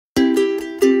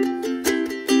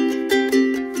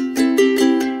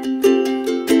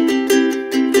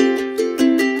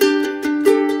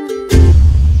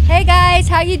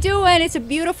how you doing? It's a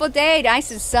beautiful day,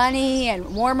 nice and sunny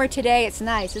and warmer today. It's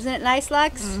nice. Isn't it nice,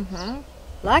 Lex?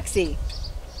 Mm-hmm. Lexi,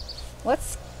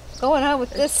 what's going on with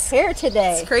this hair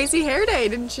today? It's crazy hair day,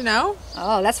 didn't you know?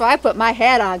 Oh, that's why I put my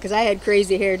hat on, because I had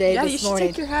crazy hair day this morning. Yeah, you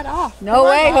should take your hat off. No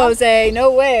way, Jose,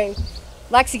 no way.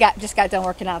 Lexi just got done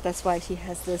working out. That's why she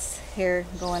has this hair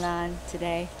going on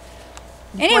today.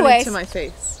 Anyways. To my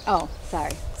face. Oh,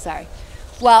 sorry.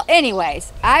 Well,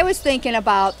 anyways, I was thinking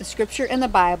about the scripture in the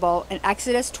Bible in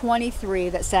Exodus 23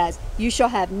 that says, "You shall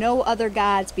have no other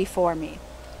gods before me."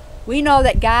 We know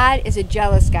that God is a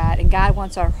jealous God, and God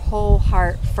wants our whole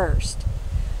heart first.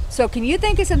 So can you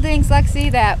think of some things,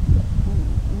 Lexi, that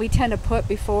we tend to put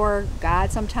before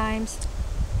God sometimes?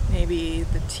 Maybe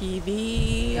the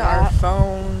TV, our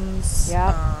phones,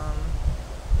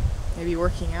 maybe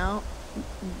working out.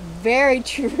 Very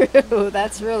true.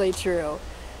 That's really true.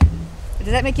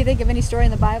 Does that make you think of any story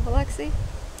in the Bible, Lexi?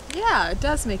 Yeah, it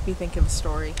does make me think of a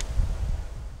story.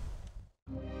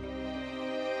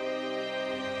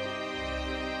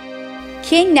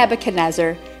 King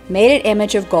Nebuchadnezzar made an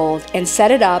image of gold and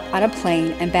set it up on a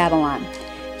plain in Babylon.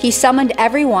 He summoned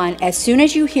everyone, "As soon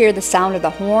as you hear the sound of the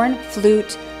horn,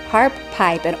 flute, harp,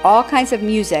 pipe, and all kinds of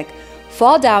music,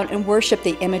 fall down and worship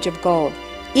the image of gold.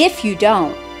 If you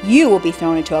don't, you will be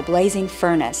thrown into a blazing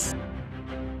furnace."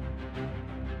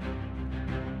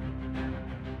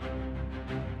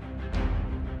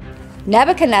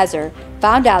 Nebuchadnezzar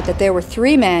found out that there were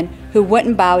 3 men who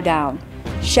wouldn't bow down: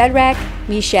 Shadrach,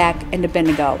 Meshach, and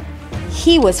Abednego.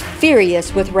 He was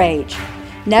furious with rage.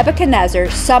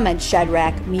 Nebuchadnezzar summoned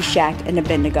Shadrach, Meshach, and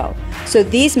Abednego. So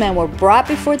these men were brought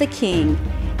before the king,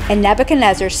 and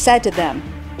Nebuchadnezzar said to them,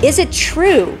 "Is it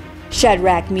true,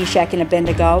 Shadrach, Meshach, and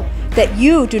Abednego, that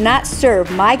you do not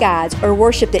serve my gods or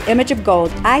worship the image of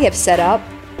gold I have set up?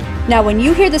 Now when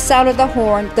you hear the sound of the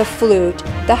horn, the flute,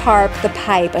 the harp, the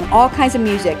pipe, and all kinds of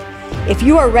music, if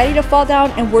you are ready to fall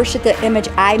down and worship the image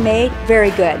I made, very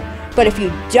good. But if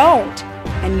you don't,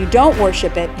 and you don't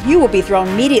worship it, you will be thrown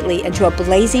immediately into a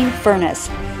blazing furnace.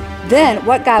 Then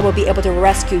what God will be able to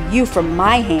rescue you from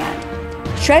my hand?"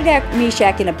 Shadrach,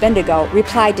 Meshach, and Abednego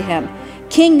replied to him,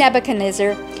 "King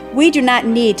Nebuchadnezzar, we do not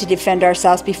need to defend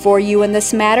ourselves before you in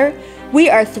this matter. We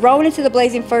are thrown into the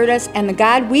blazing furnace, and the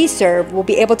God we serve will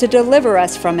be able to deliver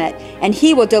us from it, and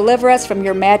he will deliver us from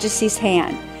your majesty's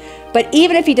hand. But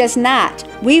even if he does not,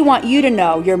 we want you to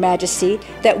know, your majesty,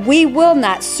 that we will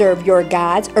not serve your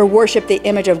gods or worship the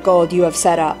image of gold you have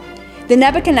set up." Then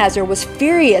Nebuchadnezzar was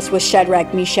furious with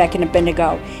Shadrach, Meshach, and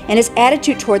Abednego, and his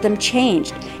attitude toward them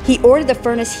changed. He ordered the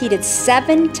furnace heated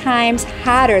 7 times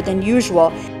hotter than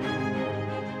usual,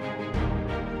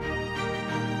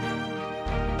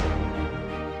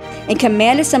 and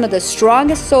commanded some of the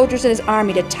strongest soldiers in his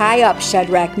army to tie up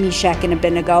Shadrach, Meshach, and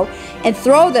Abednego and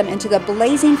throw them into the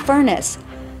blazing furnace.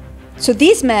 So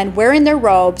these men, wearing their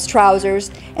robes,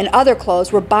 trousers, and other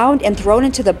clothes, were bound and thrown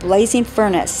into the blazing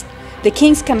furnace. The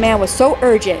king's command was so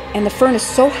urgent and the furnace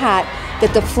so hot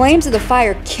that the flames of the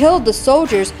fire killed the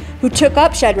soldiers who took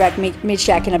up Shadrach,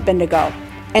 Meshach, and Abednego.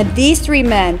 And these 3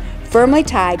 men, firmly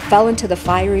tied, fell into the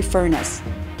fiery furnace.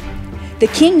 The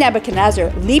king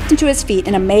Nebuchadnezzar leaped into his feet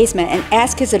in amazement and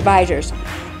asked his advisors,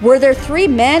 "Were there 3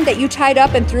 men that you tied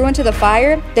up and threw into the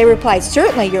fire?" They replied,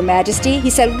 "Certainly, your majesty."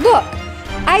 He said, "Look,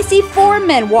 I see 4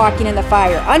 men walking in the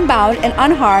fire, unbound and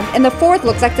unharmed, and the 4th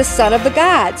looks like the son of the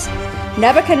gods."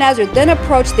 Nebuchadnezzar then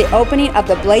approached the opening of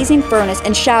the blazing furnace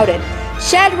and shouted,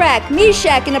 "Shadrach,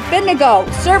 Meshach, and Abednego,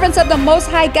 servants of the Most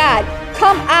High God,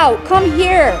 come out, come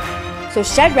here." So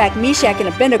Shadrach, Meshach, and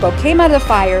Abednego came out of the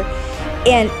fire,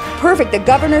 and the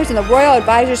governors and the royal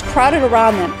advisors crowded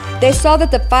around them. They saw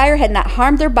that the fire had not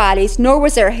harmed their bodies, nor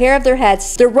was there hair of their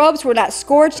heads. Their robes were not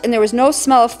scorched, and there was no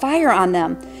smell of fire on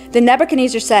them. Then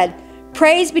Nebuchadnezzar said,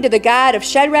 "Praise be to the God of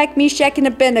Shadrach, Meshach, and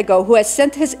Abednego, who has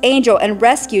sent his angel and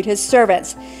rescued his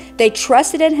servants." They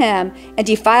trusted in him and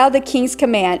defied the king's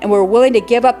command and were willing to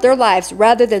give up their lives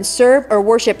rather than serve or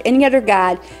worship any other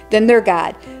god than their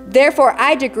God. Therefore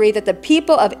I decree that the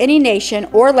people of any nation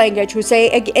or language who say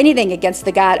anything against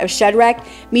the God of Shadrach,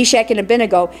 Meshach, and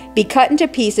Abednego be cut into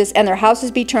pieces and their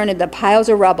houses be turned into piles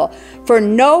of rubble. For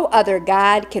no other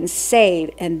God can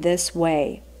save in this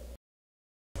way.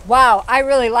 Wow, I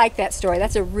really like that story.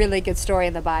 That's a really good story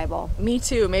in the Bible. Me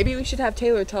too. Maybe we should have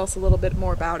Taylor tell us a little bit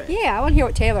more about it. Yeah, I want to hear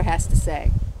what Taylor has to say.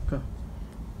 Go.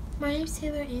 My name's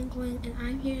Taylor Anglin, and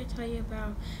I'm here to tell you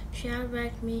about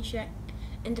Shadrach, Meshach,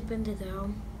 and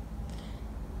Abednego.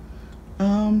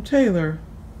 Taylor,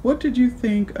 what did you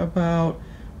think about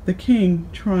the king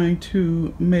trying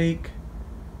to make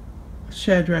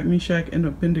Shadrach, Meshach, and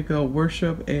Abednego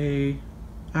worship a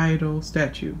idol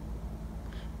statue?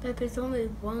 But there's only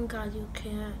one God. You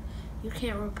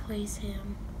can't replace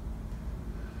him.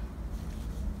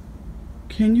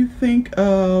 Can you think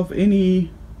of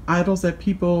any idols that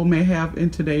people may have in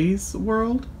today's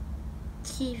world?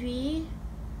 TV,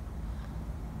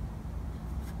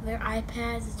 their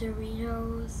iPads,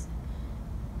 Doritos,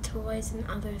 toys, and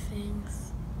other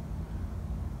things.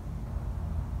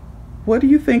 What do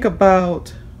you think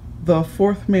about the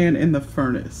fourth man in the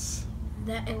furnace?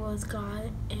 That it was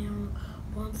God, and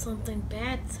when something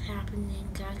bad's happening,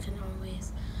 God can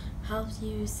always help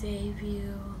you, save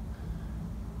you.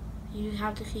 You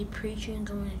have to keep preaching,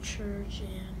 going to church,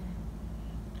 and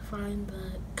following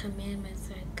the commandments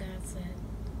that God said.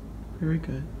 Very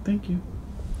good. Thank you.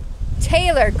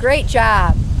 Taylor, great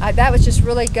job. That was just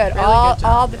really good. Really all good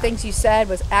job, all the things you said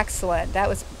was excellent.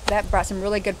 That brought some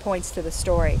really good points to the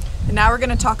story. And now we're going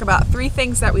to talk about 3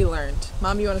 things that we learned.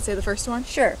 Mom, you want to say the first one?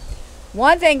 Sure.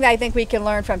 One thing that I think we can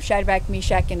learn from Shadrach,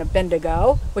 Meshach, and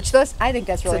Abednego, which I think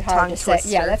that's really It's a hard tongue to twister.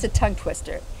 say. Yeah, that's a tongue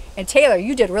twister. And Taylor,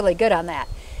 you did really good on that.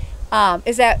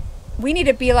 Is that we need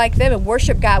to be like them and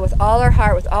worship God with all our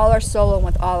heart, with all our soul, and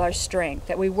with all our strength.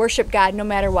 That we worship God no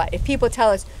matter what. If people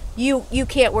tell us, you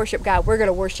can't worship God, we're going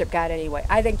to worship God anyway.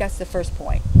 I think that's the first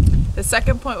point. The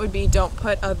second point would be don't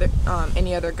put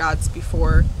any other gods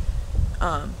before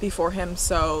him.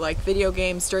 So like video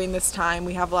games during this time,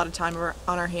 we have a lot of time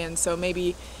on our hands. So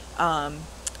maybe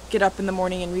get up in the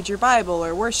morning and read your Bible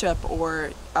or worship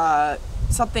or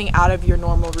something out of your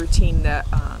normal routine that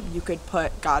you could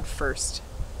put God first.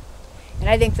 And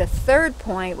I think the third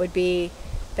point would be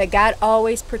that God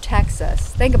always protects us.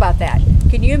 Think about that.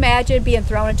 Can you imagine being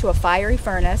thrown into a fiery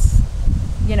furnace,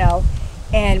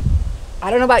 and I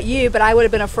don't know about you, but I would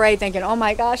have been afraid, thinking, oh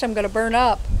my gosh, I'm going to burn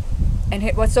up. And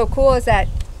what's so cool is that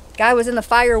God was in the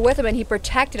fire with him and he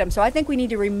protected him. So I think we need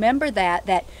to remember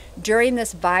that during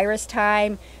this virus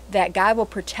time, that God will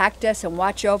protect us and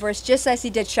watch over us, just as he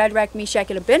did Shadrach, Meshach,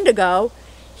 and Abednego.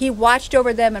 He watched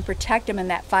over them and protected them in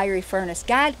that fiery furnace.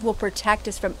 God will protect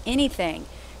us from anything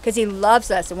because he loves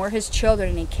us and we're his children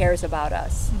and he cares about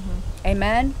us. Mm-hmm.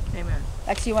 Amen? Amen.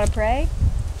 Lex, you want to pray?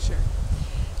 Sure.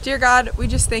 Dear God, we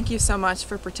just thank you so much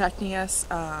for protecting us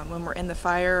when we're in the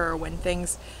fire or when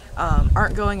things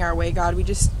aren't going our way, God. We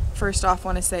just first off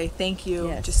want to say thank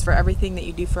you just for everything that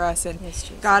you do for us. And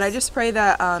God, I just pray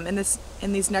that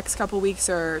in these next couple weeks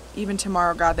or even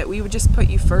tomorrow, God, that we would just put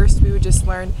you first. We would just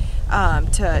learn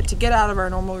to get out of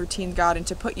our normal routine, God, and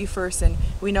to put you first. And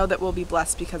we know that we'll be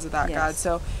blessed because of that, God.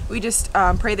 So we just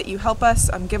pray that you help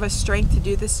us, give us strength to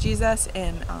do this, Jesus.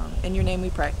 And in your name we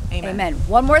pray. Amen. Amen.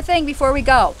 One more thing before we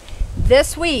go.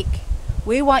 This week,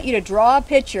 we want you to draw a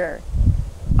picture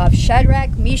of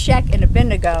Shadrach, Meshach, and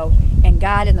Abednego and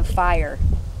God in the fire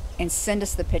and send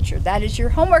us the picture. That is your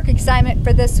homework assignment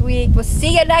for this week. We'll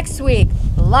see you next week.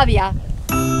 Love ya.